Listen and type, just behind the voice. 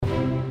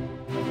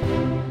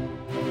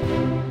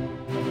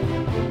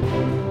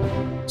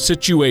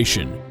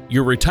Situation: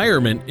 your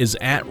retirement is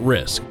at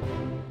risk.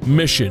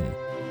 Mission: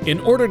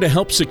 in order to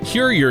help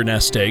secure your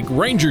nest egg,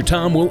 Ranger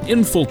Tom will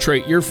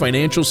infiltrate your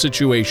financial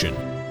situation,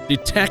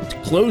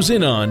 detect, close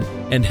in on,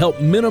 and help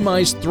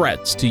minimize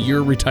threats to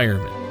your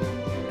retirement.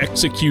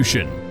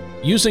 Execution: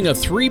 using a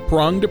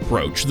three-pronged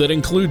approach that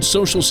includes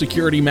Social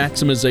Security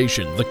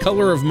maximization, the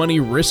color of money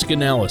risk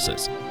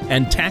analysis,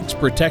 and tax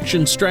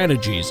protection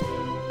strategies,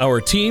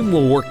 our team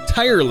will work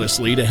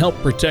tirelessly to help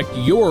protect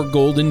your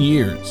golden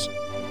years.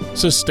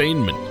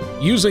 Sustainment: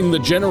 using the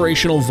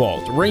generational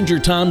vault, Ranger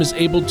Tom is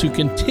able to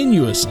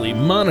continuously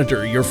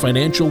monitor your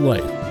financial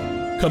life.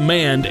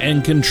 Command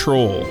and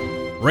control: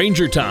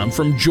 Ranger Tom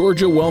from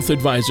Georgia Wealth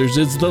Advisors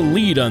is the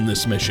lead on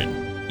this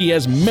mission. He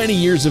has many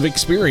years of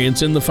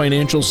experience in the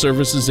financial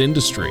services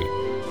industry.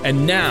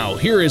 And now,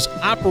 here is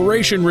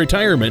Operation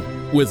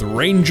Retirement with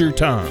Ranger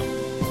Tom.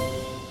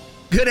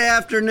 Good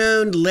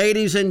afternoon,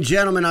 ladies and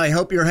gentlemen. I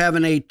hope you're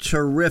having a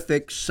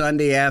terrific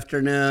Sunday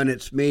afternoon.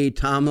 It's me,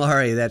 Tom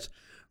Laurie. That's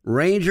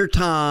Ranger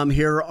Tom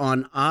here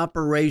on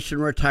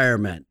Operation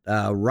Retirement,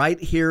 right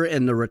here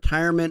in the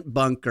retirement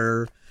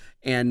bunker.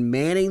 And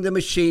manning the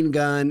machine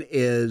gun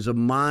is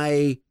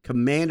my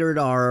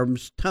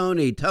commander-at-arms,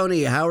 Tony.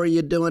 Tony, how are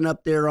you doing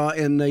up there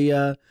in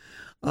the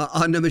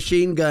on the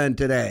machine gun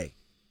today?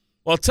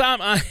 Well,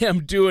 Tom, I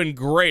am doing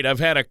great. I've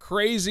had a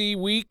crazy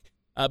week,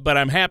 but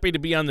I'm happy to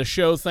be on the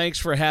show. Thanks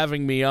for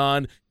having me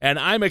on. And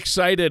I'm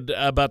excited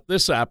about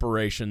this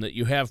operation that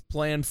you have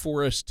planned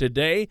for us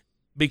today,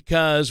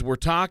 because we're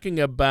talking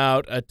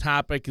about a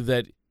topic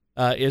that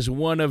is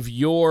one of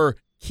your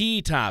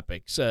key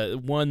topics,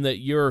 one that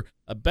you're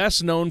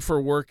best known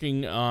for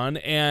working on.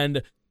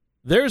 And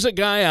there's a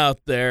guy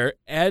out there,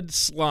 Ed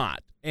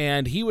Slott,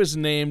 and he was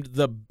named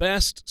the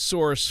best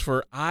source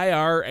for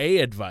IRA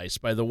advice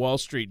by the Wall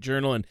Street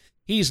Journal, and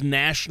he's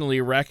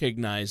nationally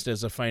recognized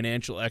as a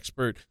financial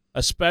expert,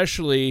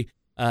 especially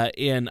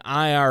in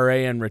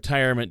IRA and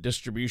retirement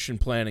distribution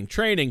planning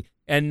training.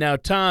 And now,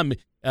 Tom,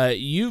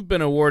 you've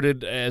been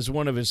awarded as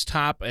one of his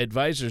top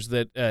advisors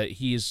that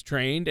he's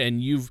trained,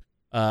 and you've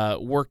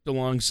worked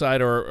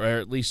alongside or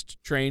at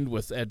least trained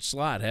with Ed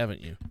Slott,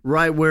 haven't you?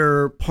 Right.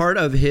 We're part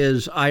of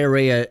his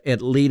IRA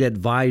Elite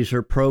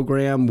Advisor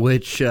program,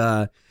 which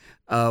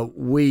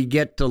we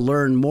get to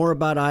learn more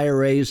about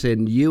IRAs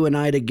than you and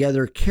I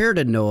together care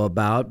to know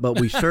about, but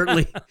we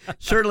certainly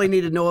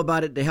need to know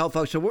about it to help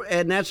folks.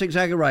 And that's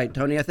exactly right,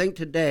 Tony. I think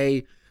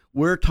today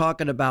we're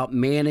talking about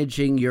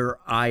managing your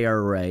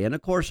IRA. And,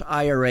 of course,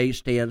 IRA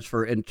stands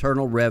for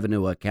Internal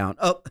Revenue Account.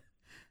 Oh,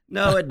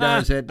 no, it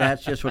doesn't.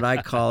 That's just what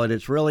I call it.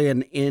 It's really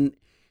an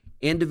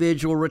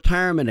individual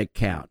retirement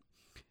account.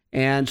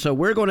 And so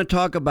we're going to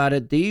talk about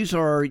it. These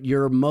are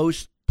your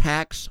most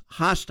tax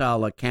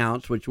hostile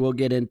accounts, which we'll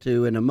get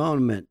into in a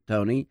moment,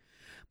 Tony.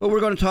 But we're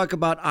going to talk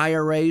about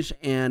IRAs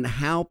and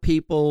how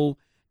people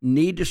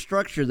need to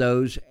structure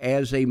those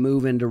as they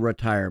move into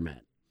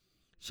retirement.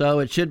 So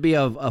it should be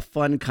a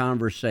fun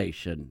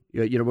conversation.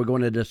 You know, we're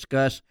going to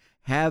discuss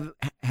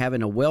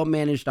having a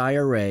well-managed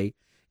IRA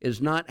is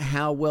not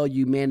how well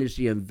you manage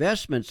the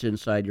investments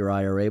inside your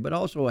IRA, but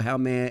also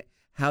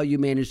how you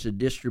manage the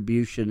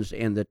distributions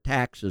and the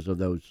taxes of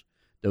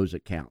those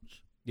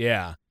accounts.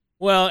 Yeah.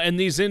 Well, and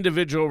these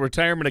individual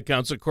retirement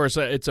accounts, of course,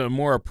 it's a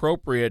more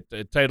appropriate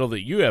title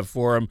that you have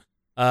for them,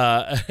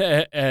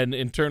 an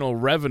internal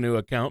revenue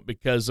account,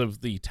 because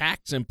of the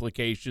tax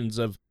implications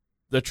of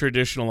the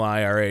traditional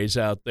IRAs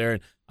out there.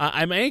 And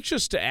I'm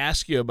anxious to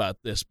ask you about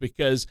this,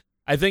 because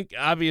I think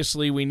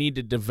obviously we need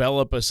to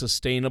develop a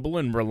sustainable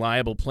and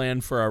reliable plan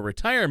for our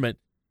retirement.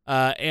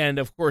 And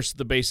of course,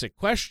 the basic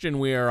question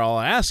we are all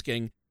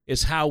asking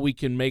is how we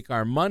can make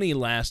our money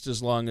last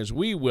as long as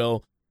we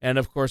will. And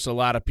of course, a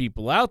lot of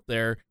people out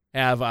there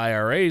have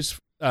IRAs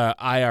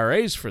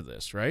for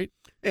this, right?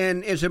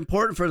 And it's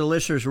important for the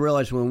listeners to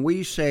realize when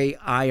we say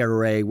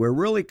IRA, we're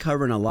really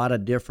covering a lot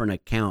of different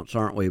accounts,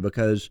 aren't we?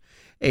 Because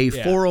a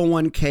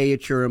 401k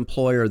at your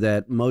employer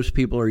that most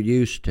people are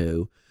used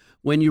to,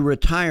 when you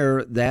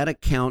retire, that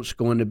account's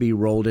going to be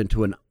rolled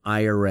into an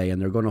IRA,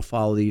 and they're going to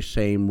follow these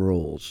same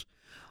rules.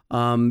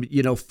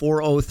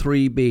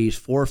 403Bs,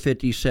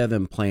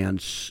 457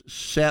 plans,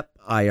 SEP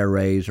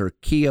IRAs, or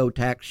Keogh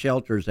tax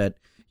shelters that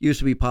used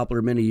to be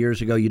popular many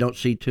years ago. You don't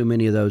see too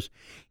many of those.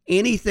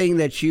 Anything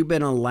that you've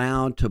been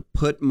allowed to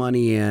put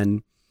money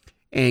in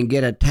and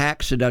get a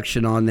tax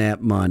deduction on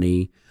that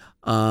money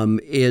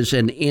is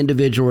an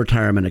individual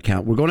retirement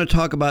account. We're going to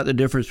talk about the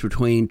difference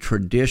between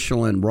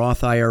traditional and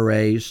Roth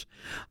IRAs.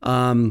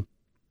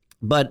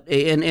 But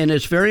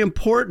it's very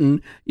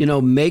important,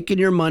 making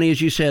your money,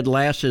 as you said,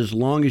 last as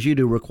long as you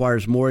do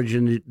requires more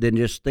than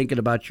just thinking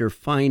about your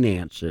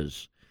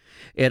finances.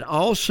 It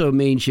also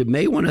means you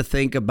may want to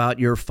think about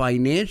your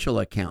financial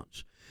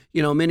accounts.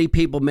 Many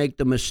people make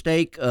the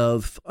mistake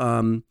of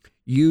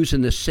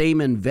using the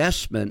same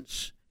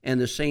investments and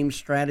the same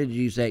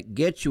strategies that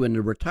get you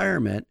into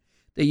retirement.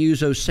 They use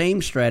those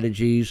same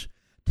strategies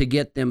to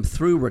get them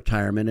through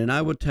retirement. And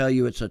I would tell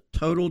you it's a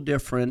total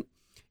different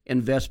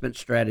investment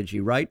strategy,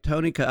 right,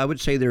 Tony? I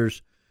would say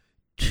there's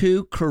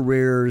two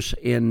careers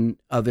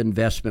of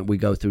investment we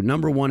go through.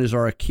 Number one is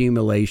our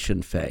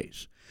accumulation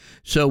phase.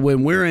 So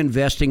when we're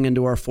investing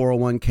into our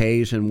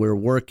 401ks and we're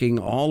working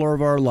all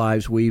of our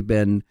lives, we've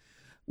been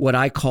what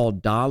I call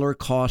dollar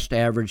cost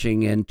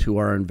averaging into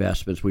our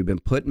investments. We've been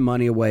putting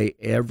money away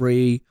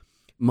every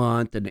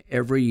month and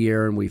every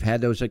year, and we've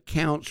had those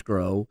accounts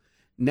grow.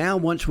 Now,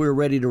 once we're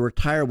ready to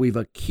retire, we've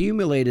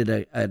accumulated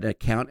an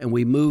account, and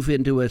we move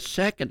into a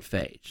second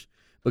phase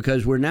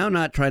because we're now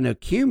not trying to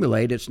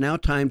accumulate. It's now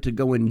time to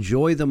go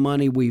enjoy the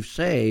money we've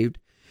saved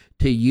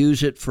to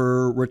use it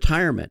for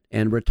retirement.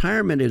 And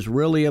retirement is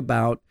really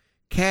about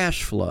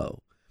cash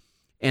flow.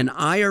 And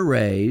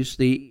IRAs,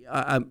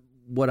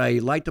 what I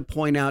like to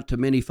point out to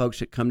many folks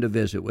that come to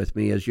visit with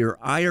me is your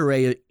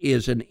IRA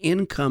is an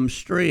income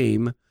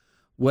stream,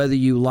 whether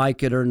you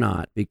like it or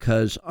not,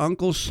 because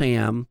Uncle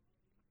Sam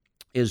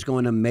is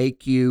going to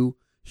make you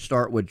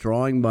start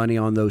withdrawing money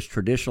on those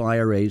traditional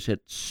IRAs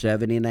at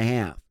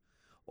 70.5,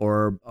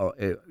 or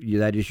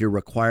that is your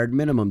required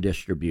minimum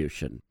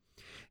distribution.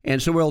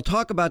 And so we'll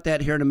talk about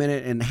that here in a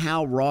minute and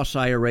how Roth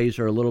IRAs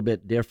are a little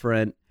bit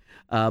different.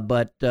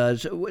 But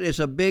it's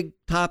a big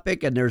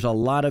topic, and there's a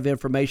lot of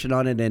information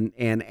on it.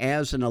 And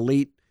as an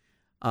elite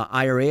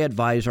IRA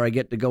advisor, I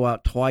get to go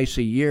out twice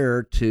a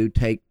year to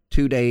take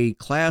 2-day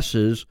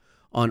classes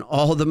on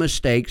all the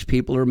mistakes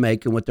people are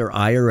making with their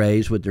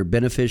IRAs, with their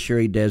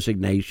beneficiary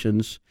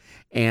designations,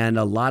 and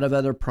a lot of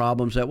other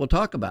problems that we'll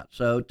talk about.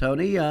 So,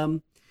 Tony, I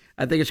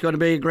think it's going to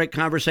be a great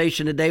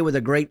conversation today with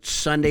a great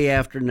Sunday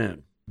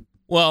afternoon.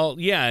 Well,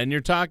 yeah, and you're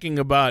talking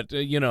about,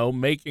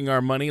 making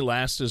our money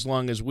last as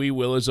long as we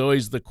will is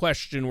always the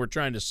question we're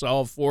trying to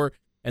solve for,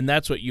 and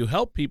that's what you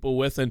help people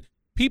with. And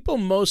people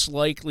most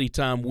likely,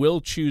 Tom, will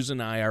choose an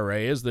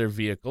IRA as their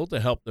vehicle to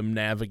help them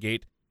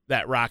navigate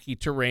that rocky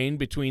terrain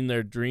between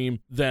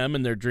them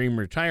and their dream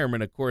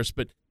retirement, of course.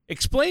 But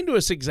explain to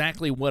us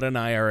exactly what an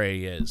IRA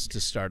is to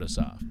start us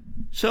off.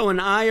 So an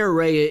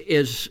IRA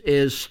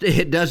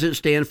it doesn't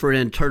stand for an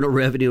internal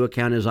revenue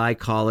account, as I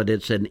call it.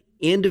 It's an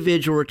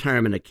individual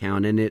retirement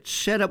account, and it's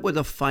set up with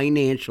a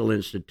financial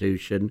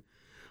institution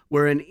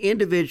where an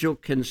individual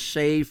can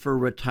save for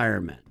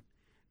retirement.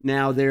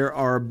 Now, there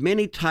are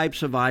many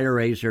types of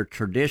IRAs. There are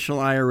traditional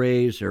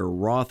IRAs, there are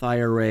Roth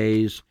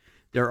IRAs,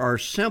 there are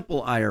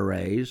simple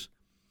IRAs,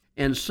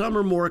 and some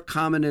are more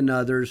common than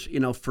others,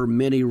 for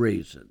many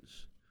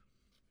reasons.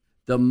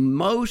 The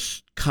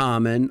most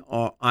common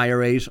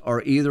IRAs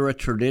are either a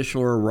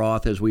traditional or a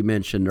Roth, as we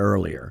mentioned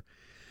earlier.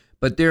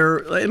 But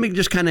let me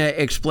just kind of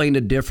explain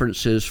the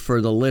differences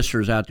for the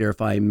listeners out there,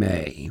 if I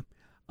may.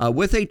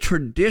 With a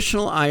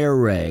traditional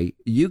IRA,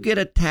 you get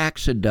a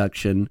tax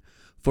deduction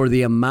for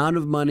the amount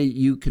of money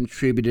you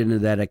contribute into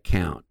that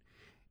account.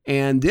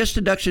 And this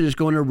deduction is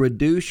going to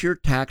reduce your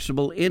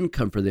taxable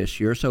income for this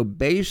year. So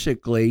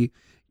basically,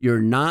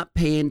 you're not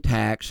paying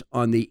tax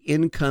on the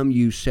income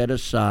you set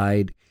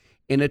aside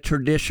in a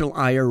traditional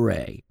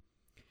IRA,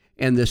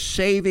 and the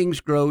savings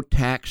grow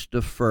tax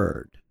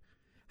deferred.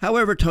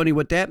 However, Tony,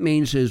 what that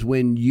means is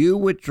when you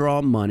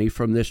withdraw money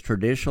from this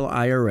traditional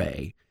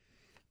IRA,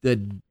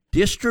 the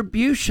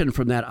distribution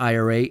from that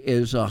IRA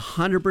is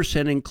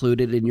 100%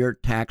 included in your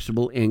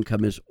taxable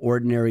income as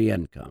ordinary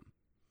income.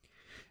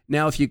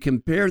 Now, if you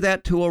compare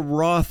that to a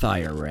Roth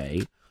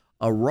IRA,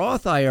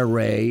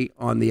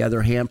 on the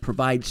other hand,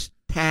 provides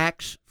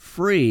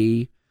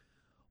tax-free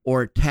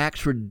or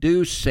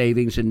tax-reduced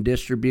savings and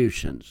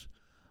distributions.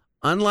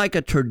 Unlike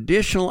a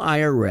traditional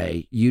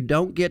IRA, you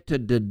don't get to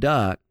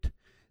deduct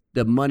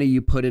the money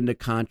you put into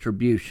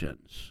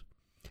contributions.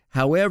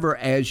 However,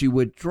 as you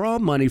withdraw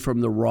money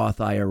from the Roth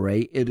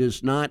IRA, it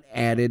is not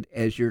added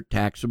as your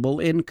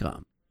taxable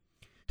income.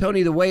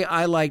 Tony, the way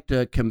I like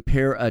to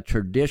compare a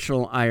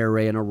traditional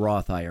IRA and a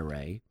Roth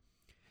IRA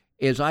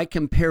is I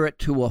compare it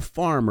to a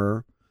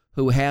farmer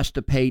who has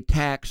to pay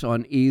tax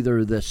on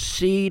either the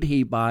seed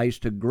he buys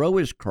to grow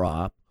his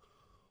crop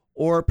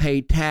or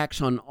pay tax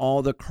on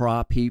all the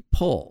crop he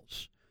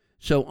pulls.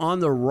 So on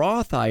the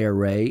Roth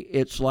IRA,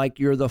 it's like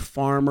you're the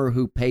farmer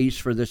who pays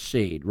for the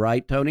seed,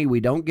 right, Tony?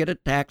 We don't get a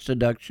tax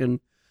deduction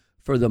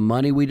for the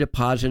money we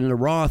deposit in the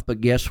Roth,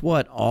 but guess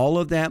what? All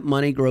of that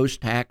money grows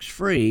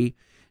tax-free.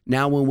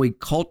 Now, when we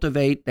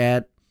cultivate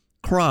that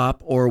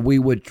crop or we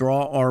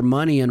withdraw our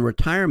money in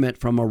retirement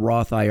from a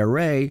Roth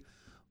IRA,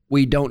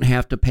 we don't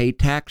have to pay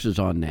taxes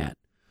on that.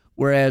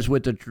 Whereas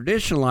with the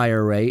traditional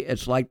IRA,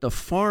 it's like the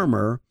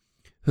farmer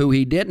who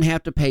he didn't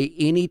have to pay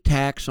any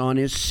tax on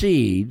his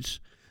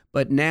seeds,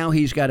 but now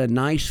he's got a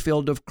nice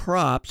field of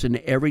crops, and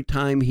every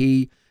time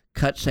he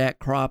cuts that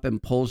crop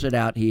and pulls it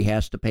out, he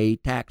has to pay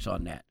tax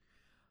on that.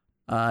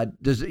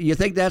 Does you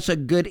think that's a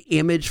good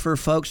image for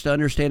folks to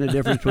understand the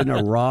difference between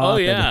a Roth? Oh,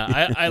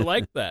 yeah. I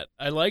like that.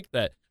 I like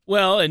that.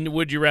 Well, and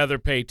would you rather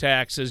pay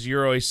tax, as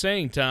you're always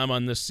saying, Tom,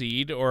 on the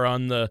seed or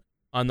on the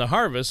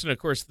harvest, and of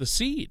course the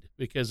seed,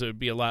 because it would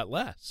be a lot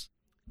less.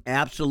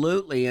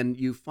 Absolutely. And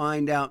you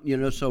find out,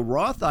 so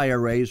Roth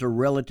IRAs are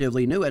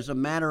relatively new. As a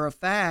matter of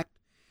fact,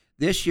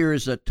 this year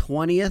is the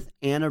 20th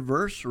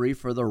anniversary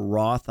for the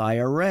Roth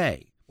IRA.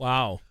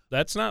 Wow.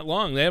 That's not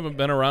long. They haven't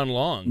been around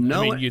long.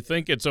 No, I mean, you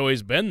think it's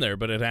always been there,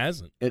 but it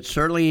hasn't. It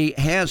certainly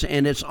has,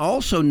 and it's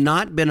also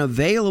not been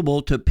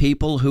available to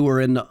people who are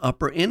in the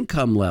upper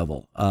income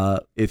level.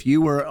 If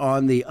you were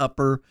on the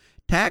upper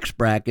tax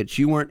brackets,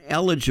 you weren't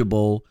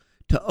eligible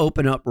to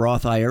open up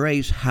Roth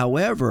IRAs.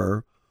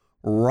 However,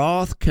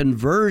 Roth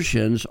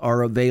conversions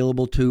are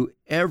available to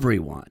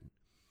everyone.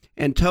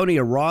 And Tony,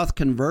 a Roth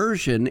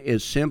conversion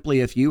is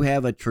simply if you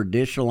have a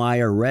traditional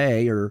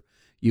IRA or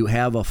you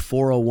have a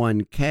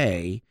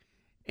 401k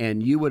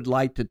and you would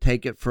like to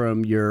take it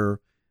from your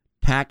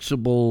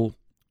taxable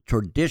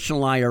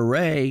traditional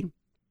IRA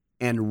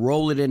and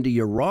roll it into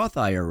your Roth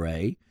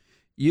IRA,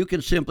 you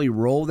can simply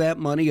roll that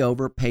money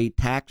over, pay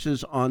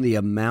taxes on the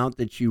amount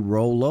that you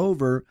roll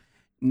over.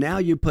 Now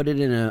you put it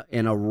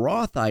in a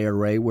Roth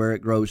IRA where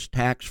it grows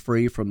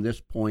tax-free from this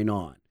point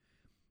on.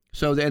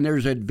 So then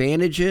there's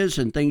advantages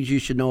and things you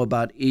should know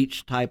about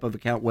each type of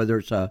account, whether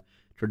it's a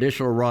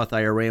traditional Roth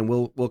IRA, and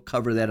we'll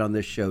cover that on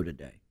this show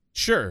today.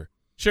 Sure.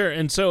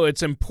 And so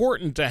it's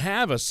important to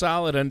have a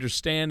solid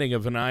understanding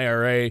of an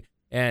IRA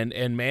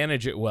and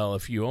manage it well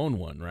if you own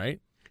one, right?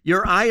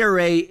 Your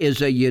IRA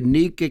is a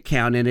unique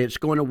account, and it's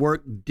going to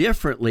work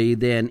differently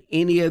than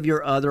any of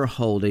your other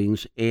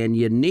holdings, and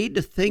you need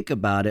to think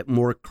about it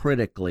more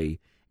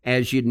critically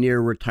as you near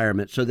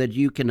retirement so that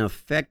you can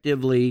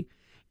effectively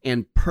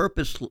and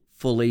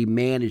purposefully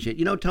manage it.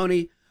 You know,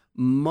 Tony,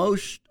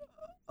 most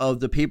of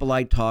the people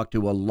I talk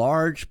to, a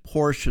large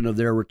portion of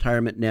their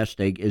retirement nest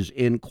egg is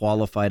in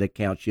qualified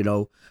accounts. You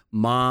know,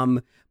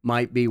 mom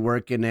might be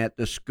working at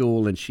the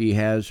school and she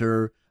has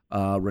her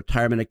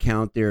retirement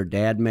account there.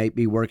 Dad might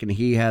be working.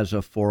 He has a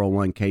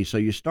 401k. So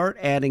you start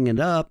adding it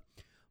up.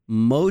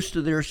 Most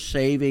of their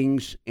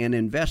savings and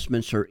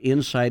investments are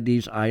inside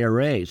these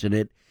IRAs.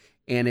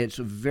 And it's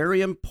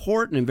very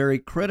important and very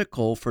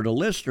critical for the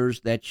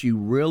listeners that you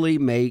really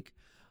make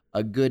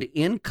a good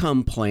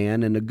income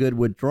plan and a good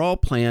withdrawal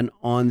plan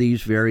on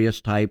these various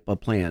type of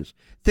plans.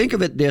 Think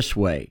of it this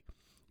way.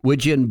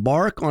 Would you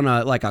embark on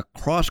a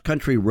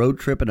cross-country road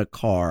trip in a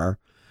car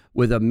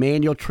with a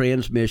manual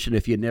transmission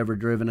if you'd never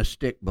driven a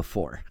stick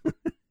before?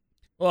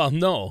 Well,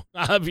 no,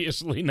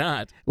 obviously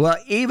not. Well,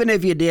 even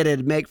if you did,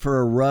 it'd make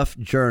for a rough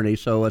journey.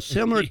 So a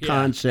similar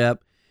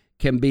concept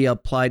can be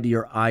applied to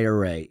your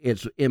IRA.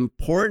 It's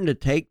important to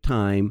take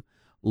time,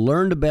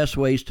 learn the best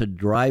ways to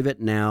drive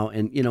it now,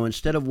 and, you know,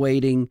 instead of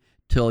waiting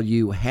till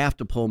you have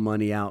to pull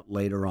money out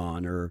later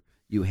on or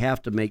you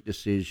have to make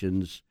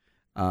decisions,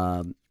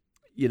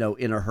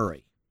 in a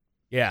hurry.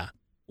 Yeah.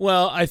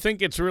 Well, I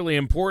think it's really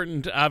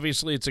important.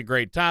 Obviously, it's a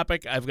great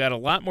topic. I've got a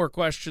lot more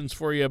questions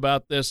for you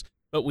about this,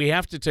 but we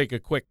have to take a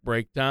quick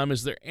break. Tom,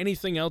 is there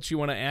anything else you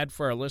want to add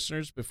for our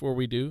listeners before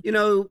we do? You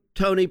know,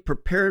 Tony,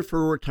 preparing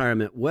for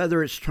retirement,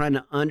 whether it's trying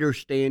to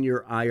understand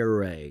your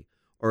IRA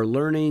or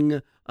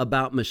learning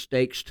about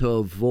mistakes to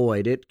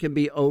avoid, it can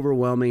be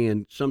overwhelming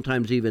and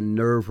sometimes even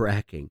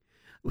nerve-wracking.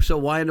 So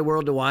why in the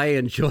world do I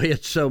enjoy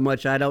it so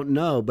much? I don't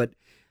know. But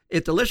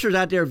if the listeners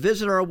out there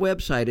visit our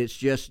website, it's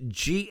just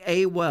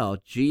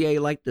GA-Wealth, GA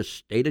like the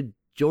state of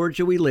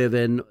Georgia we live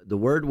in, the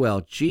word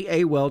wealth,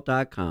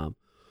 GAWealth.com.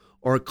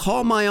 Or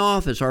call my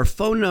office. Our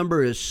phone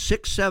number is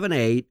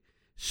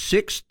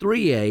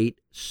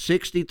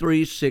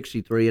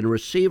 678-638-6363 and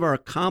receive our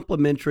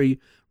complimentary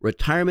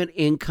retirement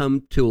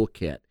income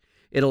toolkit.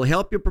 It'll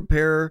help you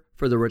prepare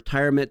for the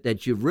retirement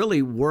that you've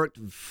really worked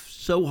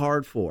so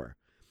hard for.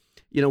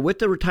 You know, with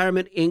the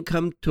retirement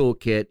income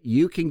toolkit,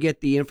 you can get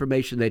the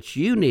information that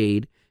you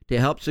need to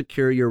help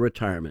secure your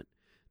retirement.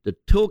 The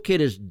toolkit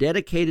is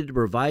dedicated to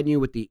providing you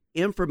with the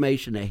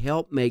information to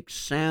help make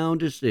sound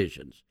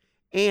decisions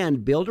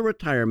and build a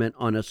retirement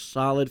on a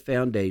solid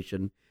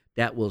foundation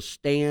that will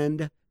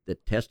stand the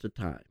test of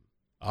time.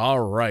 All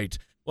right.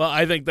 Well,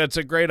 I think that's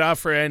a great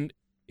offer. And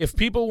if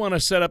people want to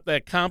set up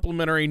that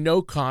complimentary,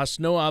 no-cost,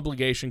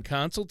 no-obligation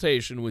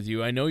consultation with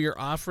you, I know you're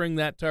offering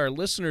that to our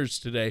listeners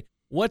today.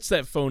 What's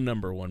that phone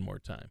number one more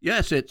time?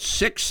 Yes, it's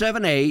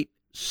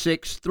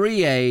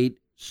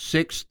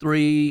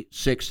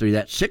 678-638-6363.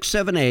 That's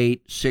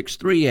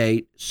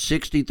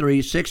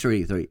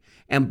 678-638-6363.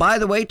 And by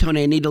the way,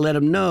 Tony, I need to let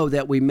them know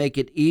that we make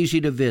it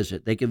easy to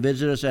visit. They can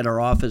visit us at our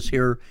office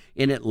here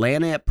in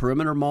Atlanta at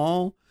Perimeter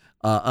Mall,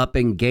 up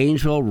in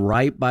Gainesville,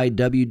 right by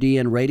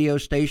WDN radio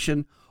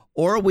station.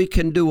 Or we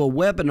can do a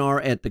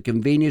webinar at the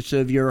convenience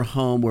of your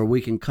home where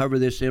we can cover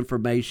this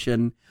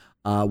information,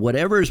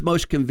 whatever is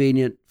most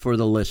convenient for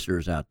the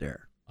listeners out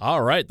there.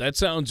 All right, that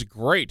sounds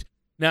great.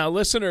 Now,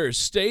 listeners,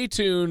 stay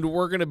tuned.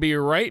 We're going to be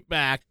right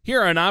back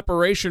here on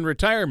Operation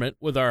Retirement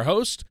with our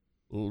host,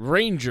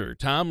 Ranger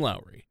Tom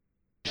Lowry.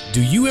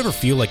 Do you ever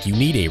feel like you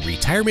need a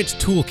retirement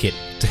toolkit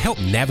to help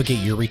navigate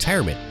your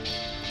retirement?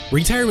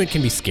 Retirement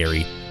can be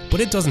scary, but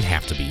it doesn't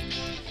have to be.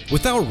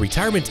 With our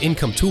Retirement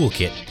Income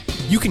Toolkit,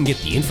 you can get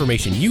the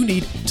information you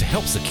need to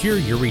help secure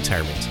your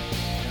retirement.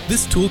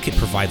 This toolkit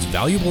provides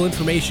valuable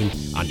information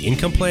on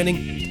income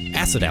planning,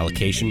 asset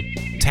allocation,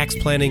 tax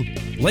planning,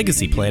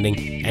 legacy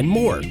planning, and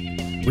more.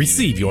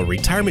 Receive your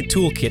retirement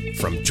toolkit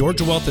from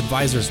Georgia Wealth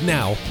Advisors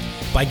now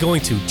by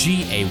going to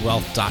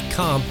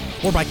GAWealth.com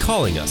or by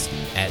calling us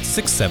at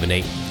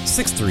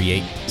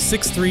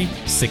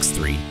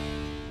 678-638-6363.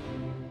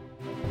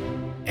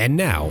 And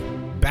now,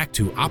 back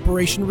to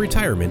Operation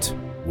Retirement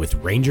with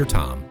Ranger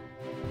Tom.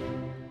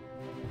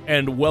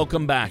 And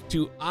welcome back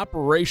to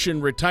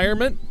Operation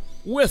Retirement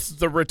with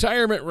the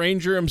Retirement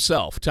Ranger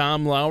himself,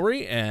 Tom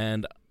Lowry,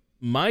 and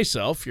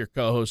myself, your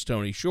co-host,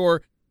 Tony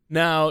Shore.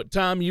 Now,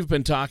 Tom, you've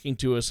been talking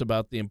to us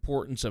about the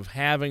importance of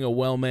having a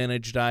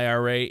well-managed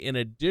IRA in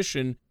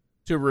addition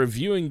to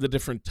reviewing the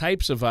different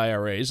types of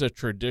IRAs, a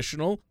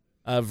traditional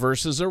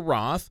versus a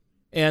Roth.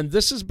 And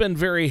this has been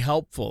very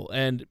helpful.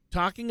 And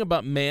talking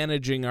about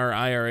managing our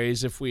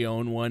IRAs if we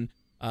own one,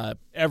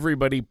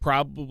 everybody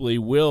probably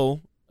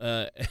will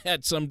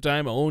at some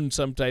time own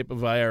some type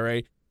of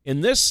IRA.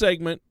 In this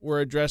segment,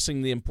 we're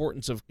addressing the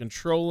importance of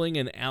controlling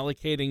and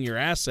allocating your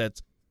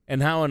assets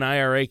and how an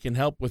IRA can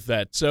help with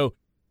that. So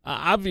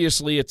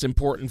obviously, it's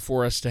important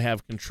for us to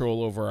have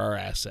control over our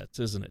assets,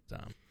 isn't it,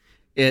 Tom?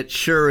 It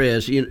sure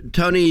is.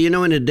 Tony, in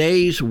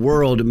today's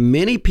world,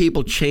 many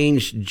people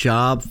change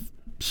jobs,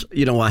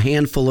 a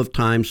handful of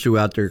times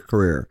throughout their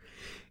career.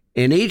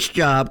 And each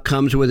job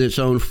comes with its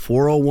own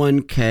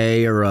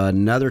 401k or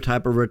another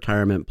type of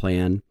retirement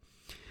plan.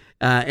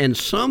 And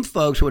some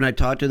folks, when I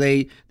talk to,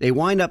 they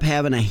wind up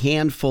having a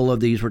handful of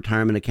these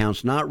retirement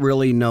accounts, not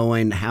really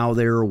knowing how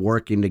they're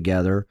working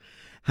together.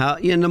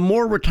 The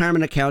more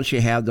retirement accounts you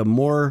have, the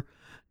more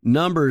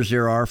numbers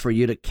there are for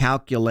you to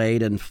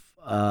calculate and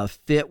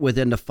fit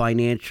within the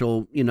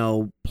financial,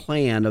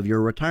 plan of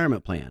your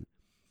retirement plan.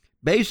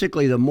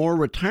 Basically, the more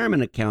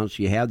retirement accounts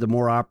you have, the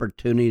more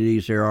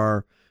opportunities there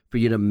are for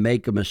you to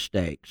make a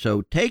mistake.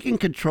 So taking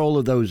control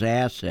of those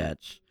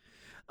assets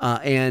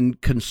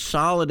and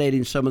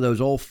consolidating some of those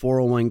old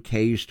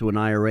 401ks to an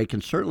IRA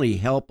can certainly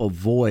help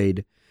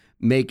avoid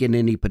making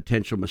any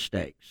potential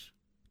mistakes.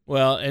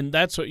 Well, and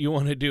that's what you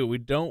want to do. We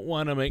don't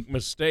want to make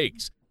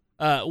mistakes.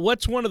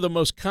 What's one of the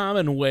most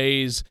common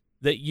ways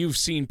that you've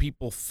seen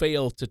people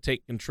fail to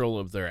take control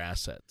of their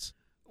assets?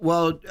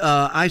 Well,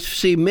 I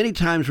see many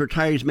times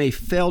retirees may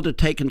fail to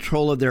take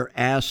control of their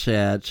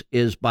assets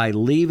is by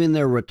leaving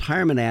their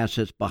retirement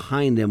assets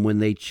behind them when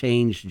they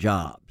change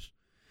jobs.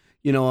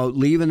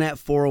 Leaving that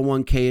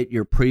 401k at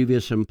your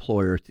previous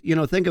employer.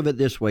 Think of it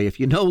this way. If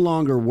you no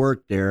longer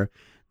work there,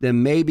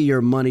 then maybe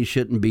your money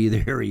shouldn't be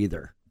there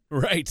either.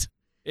 Right.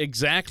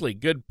 Exactly.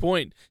 Good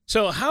point.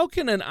 So how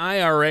can an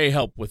IRA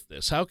help with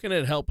this? How can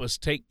it help us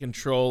take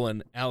control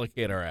and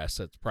allocate our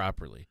assets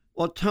properly?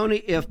 Well, Tony,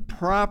 if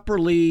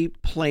properly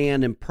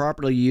planned and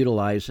properly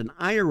utilized, an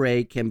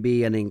IRA can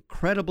be an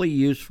incredibly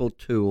useful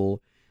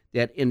tool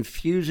that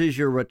infuses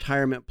your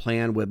retirement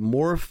plan with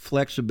more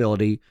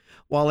flexibility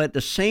while at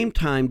the same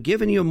time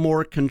giving you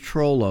more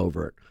control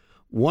over it.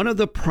 One of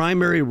the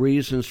primary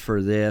reasons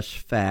for this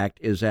fact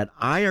is that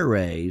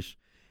IRAs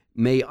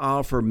may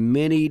offer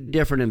many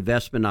different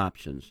investment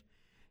options.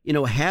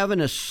 Having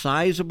a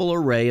sizable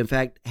array, in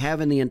fact,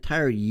 having the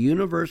entire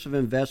universe of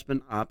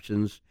investment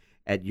options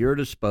at your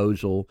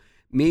disposal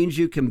means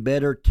you can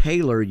better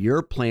tailor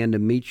your plan to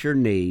meet your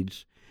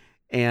needs,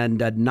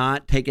 and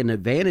not taking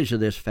advantage of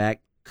this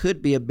fact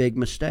could be a big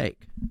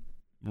mistake.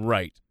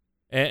 Right.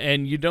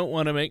 And you don't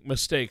want to make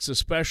mistakes,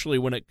 especially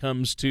when it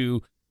comes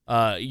to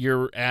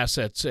your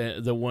assets,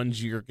 the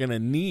ones you're going to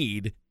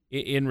need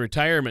in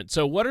retirement.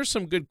 So what are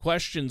some good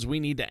questions we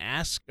need to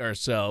ask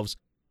ourselves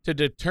to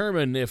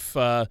determine if,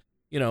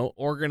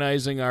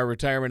 organizing our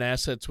retirement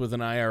assets with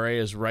an IRA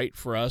is right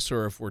for us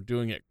or if we're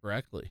doing it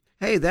correctly?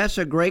 Hey, that's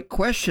a great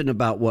question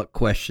about what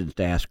questions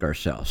to ask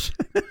ourselves.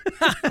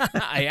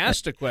 I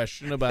asked a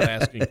question about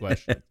asking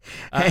questions.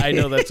 I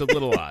know that's a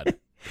little odd.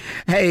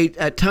 Hey,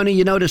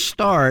 Tony, to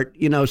start,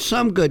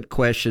 some good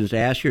questions to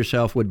ask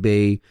yourself would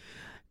be,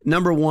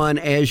 number one,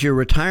 as you're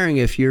retiring,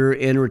 if you're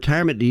in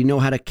retirement, do you know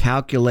how to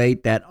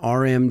calculate that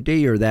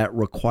RMD or that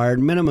required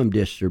minimum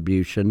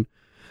distribution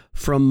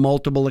from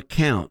multiple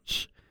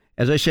accounts?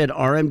 As I said,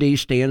 RMD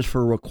stands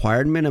for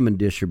required minimum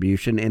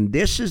distribution, and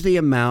this is the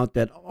amount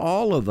that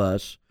all of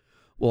us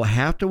will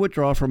have to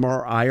withdraw from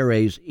our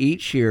IRAs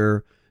each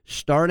year,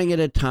 starting at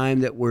a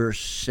time that we're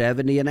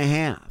 70 and a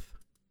half.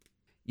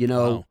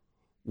 Wow.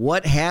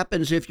 What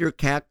happens if your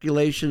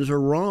calculations are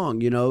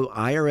wrong?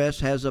 IRS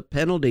has a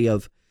penalty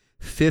of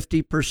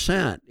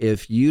 50%.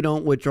 If you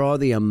don't withdraw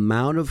the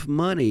amount of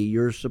money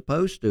you're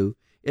supposed to,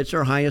 it's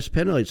our highest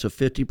penalty. It's a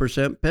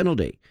 50%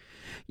 penalty.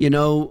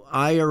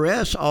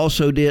 IRS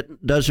also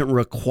doesn't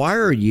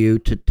require you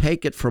to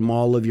take it from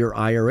all of your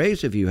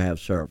IRAs if you have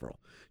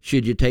several.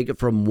 Should you take it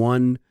from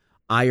one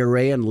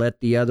IRA and let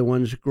the other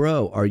ones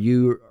grow? Are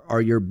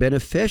your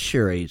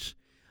beneficiaries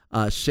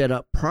set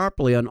up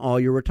properly on all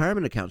your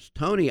retirement accounts?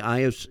 Tony,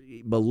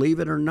 believe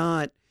it or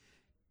not,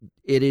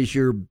 it is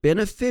your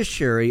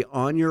beneficiary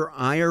on your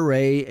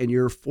IRA and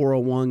your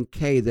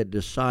 401k that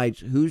decides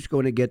who's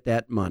going to get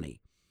that money.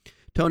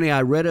 Tony,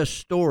 I read a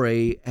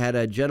story, had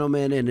a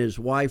gentleman and his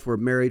wife were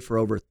married for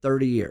over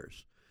 30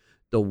 years.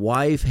 The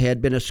wife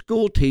had been a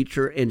school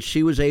teacher, and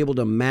she was able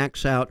to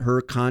max out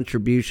her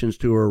contributions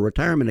to her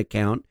retirement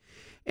account.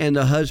 And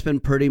the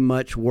husband pretty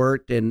much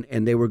worked, and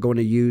they were going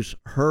to use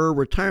her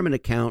retirement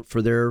account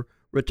for their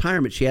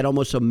retirement. She had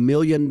almost $1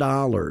 million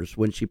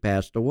when she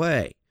passed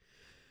away.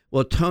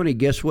 Well, Tony,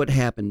 guess what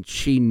happened?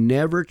 She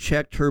never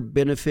checked her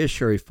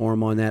beneficiary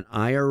form on that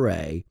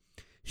IRA.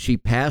 She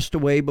passed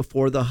away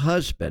before the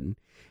husband,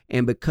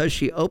 and because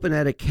she opened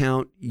that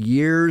account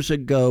years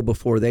ago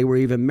before they were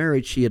even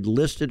married, she had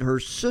listed her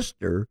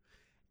sister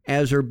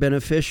as her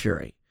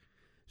beneficiary.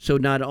 So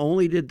not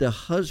only did the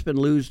husband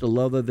lose the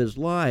love of his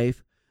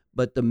life,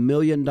 but the $1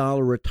 million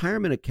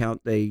retirement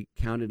account they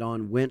counted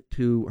on went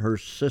to her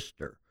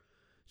sister.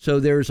 So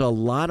there's a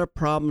lot of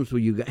problems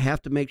where you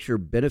have to make sure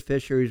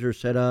beneficiaries are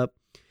set up.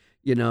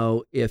 You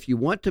know, if you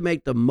want to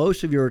make the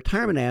most of your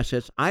retirement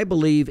assets, I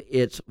believe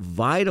it's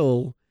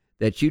vital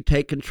that you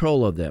take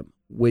control of them.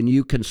 When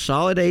you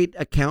consolidate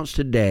accounts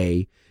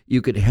today,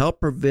 you could help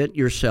prevent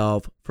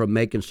yourself from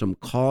making some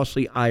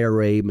costly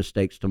IRA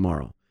mistakes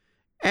tomorrow.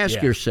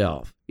 Ask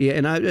yourself,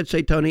 and I would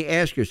say, Tony,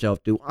 ask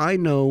yourself, do I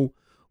know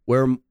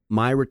where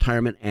my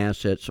retirement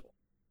assets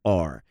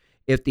are?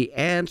 If the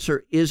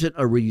answer isn't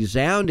a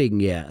resounding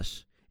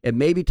yes, it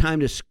may be time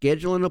to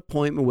schedule an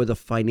appointment with a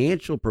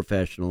financial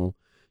professional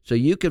so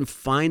you can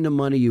find the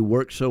money you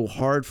work so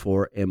hard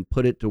for and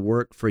put it to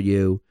work for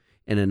you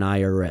in an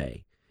IRA.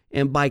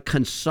 And by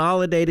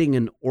consolidating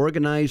and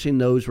organizing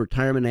those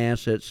retirement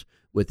assets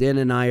within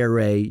an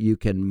IRA, you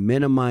can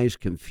minimize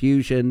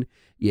confusion.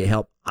 You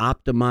help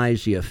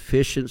optimize the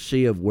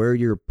efficiency of where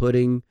you're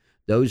putting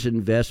those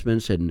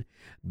investments and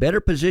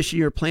better position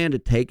your plan to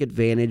take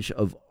advantage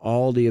of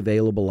all the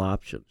available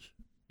options.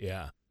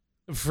 Yeah,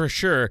 for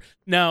sure.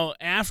 Now,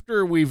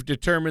 after we've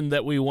determined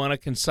that we want to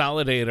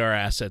consolidate our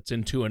assets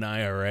into an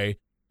IRA,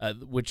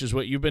 which is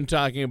what you've been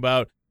talking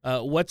about,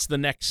 what's the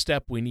next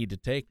step we need to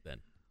take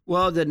then?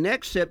 Well, the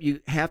next step you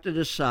have to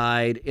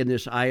decide in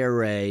this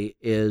IRA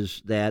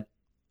is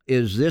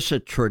this a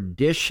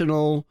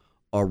traditional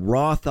a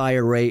Roth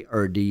IRA,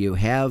 or do you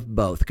have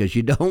both? Because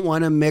you don't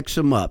want to mix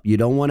them up. You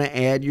don't want to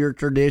add your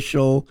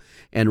traditional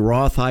and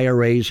Roth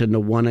IRAs into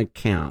one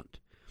account.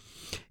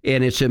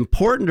 And it's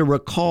important to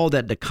recall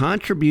that the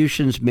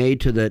contributions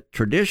made to the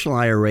traditional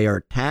IRA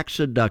are tax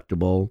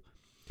deductible,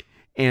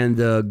 and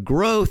the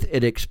growth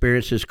it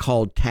experiences is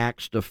called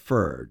tax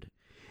deferred.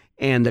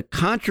 And the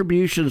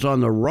contributions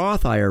on the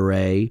Roth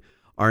IRA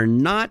are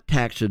not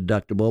tax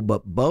deductible,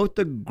 but both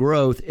the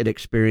growth it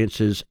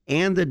experiences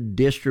and the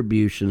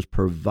distributions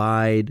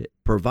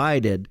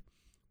provided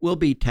will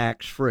be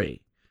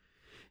tax-free.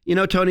 You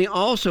know, Tony,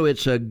 also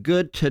it's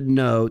good to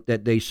note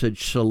that they should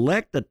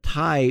select the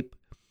type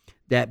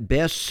that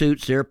best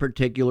suits their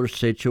particular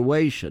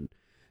situation.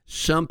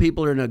 Some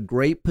people are in a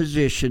great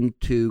position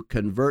to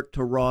convert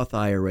to Roth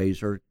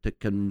IRAs or to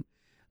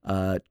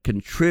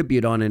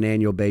contribute on an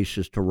annual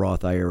basis to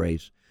Roth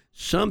IRAs.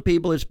 Some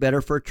people, it's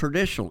better for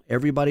traditional.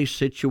 Everybody's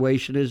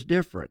situation is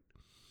different.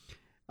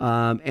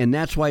 And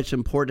that's why it's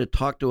important to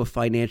talk to a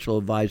financial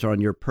advisor on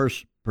your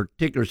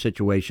particular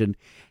situation.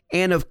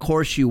 And, of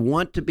course, you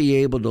want to be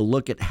able to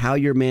look at how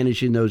you're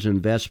managing those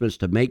investments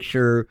to make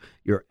sure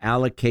your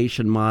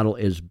allocation model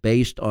is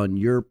based on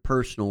your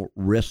personal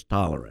risk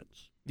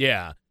tolerance.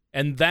 Yeah,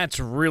 and that's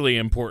really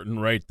important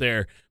right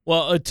there.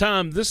 Well,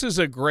 Tom, this is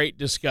a great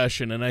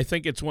discussion, and I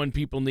think it's one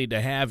people need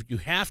to have. You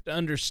have to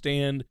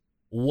understand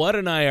what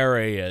an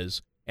IRA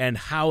is and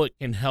how it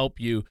can help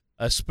you,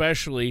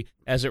 especially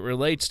as it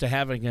relates to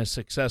having a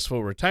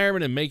successful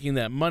retirement and making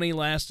that money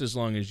last as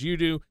long as you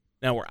do.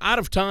 Now, we're out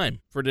of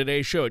time for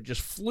today's show. It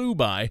just flew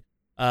by.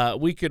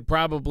 We could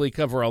probably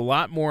cover a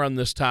lot more on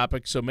this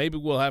topic, so maybe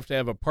we'll have to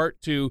have a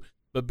part 2.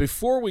 But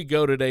before we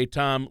go today,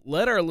 Tom,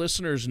 let our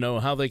listeners know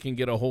how they can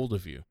get a hold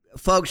of you.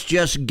 Folks,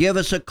 just give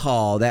us a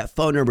call. That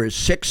phone number is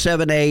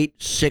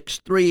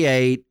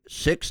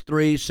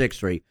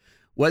 678-638-6363.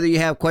 Whether you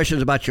have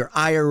questions about your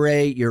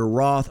IRA, your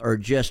Roth, or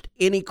just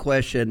any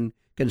question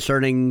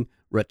concerning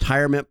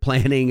retirement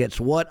planning, it's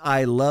what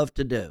I love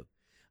to do.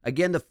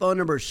 Again, the phone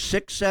number is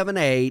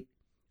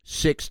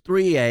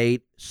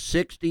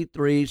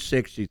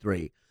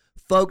 678-638-6363.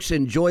 Folks,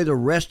 enjoy the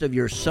rest of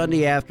your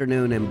Sunday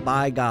afternoon, and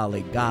by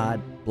golly,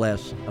 God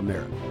bless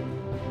America.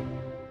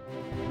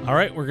 All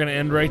right, we're going to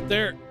end right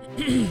there.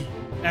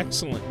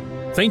 Excellent.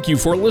 Thank you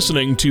for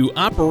listening to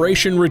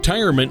Operation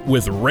Retirement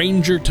with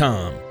Ranger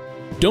Tom.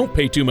 Don't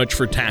pay too much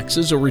for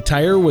taxes or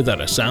retire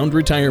without a sound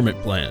retirement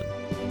plan.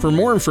 For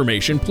more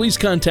information, please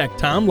contact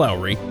Tom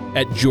Lowry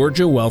at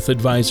Georgia Wealth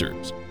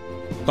Advisors.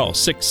 Call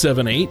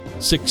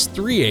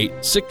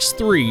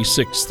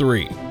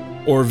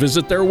 678-638-6363 or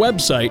visit their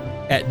website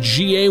at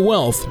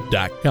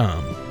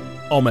gawealth.com.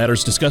 All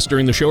matters discussed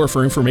during the show are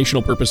for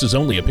informational purposes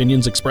only.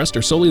 Opinions expressed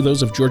are solely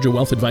those of Georgia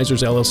Wealth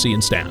Advisors, LLC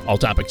and staff. All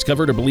topics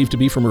covered are believed to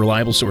be from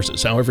reliable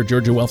sources. However,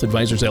 Georgia Wealth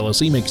Advisors,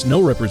 LLC makes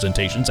no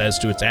representations as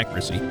to its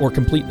accuracy or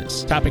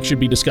completeness. Topics should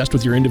be discussed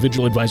with your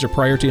individual advisor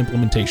prior to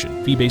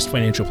implementation. Fee-based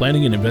financial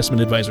planning and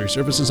investment advisory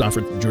services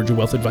offered through Georgia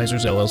Wealth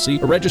Advisors, LLC,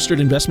 a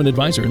registered investment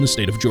advisor in the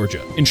state of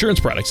Georgia.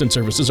 Insurance products and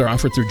services are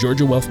offered through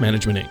Georgia Wealth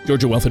Management, Inc.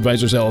 Georgia Wealth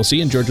Advisors,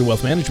 LLC and Georgia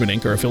Wealth Management,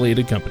 Inc. are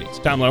affiliated companies.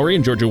 Tom Lowry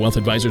and Georgia Wealth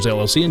Advisors,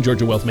 LLC and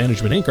Georgia Wealth Management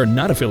Management, Inc. are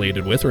not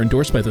affiliated with or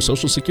endorsed by the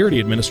Social Security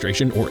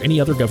Administration or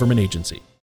any other government agency.